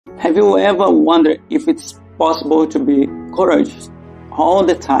Have you ever wondered if it's possible to be courageous all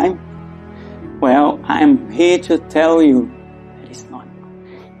the time? Well, I'm here to tell you that it's not.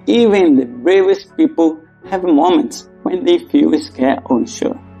 Even the bravest people have moments when they feel scared or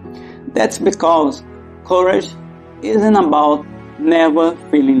unsure. That's because courage isn't about never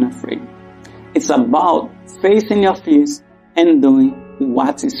feeling afraid. It's about facing your fears and doing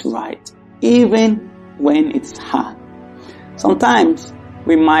what is right, even when it's hard. Sometimes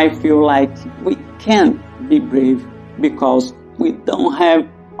we might feel like we can't be brave because we don't have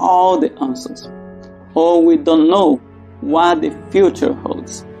all the answers, or we don't know what the future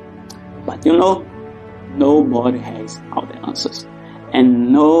holds. But you know, nobody has all the answers,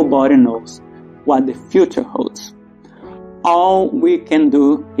 and nobody knows what the future holds. All we can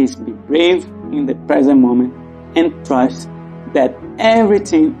do is be brave in the present moment and trust that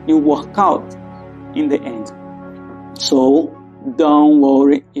everything will work out in the end. So don't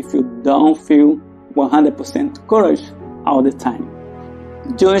worry if you don't feel 100% courage all the time.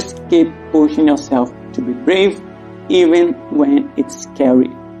 Just keep pushing yourself to be brave even when it's scary.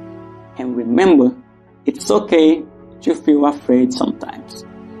 And remember, it's okay to feel afraid sometimes.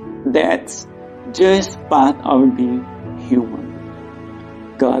 That's just part of being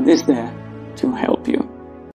human. God is there to help you.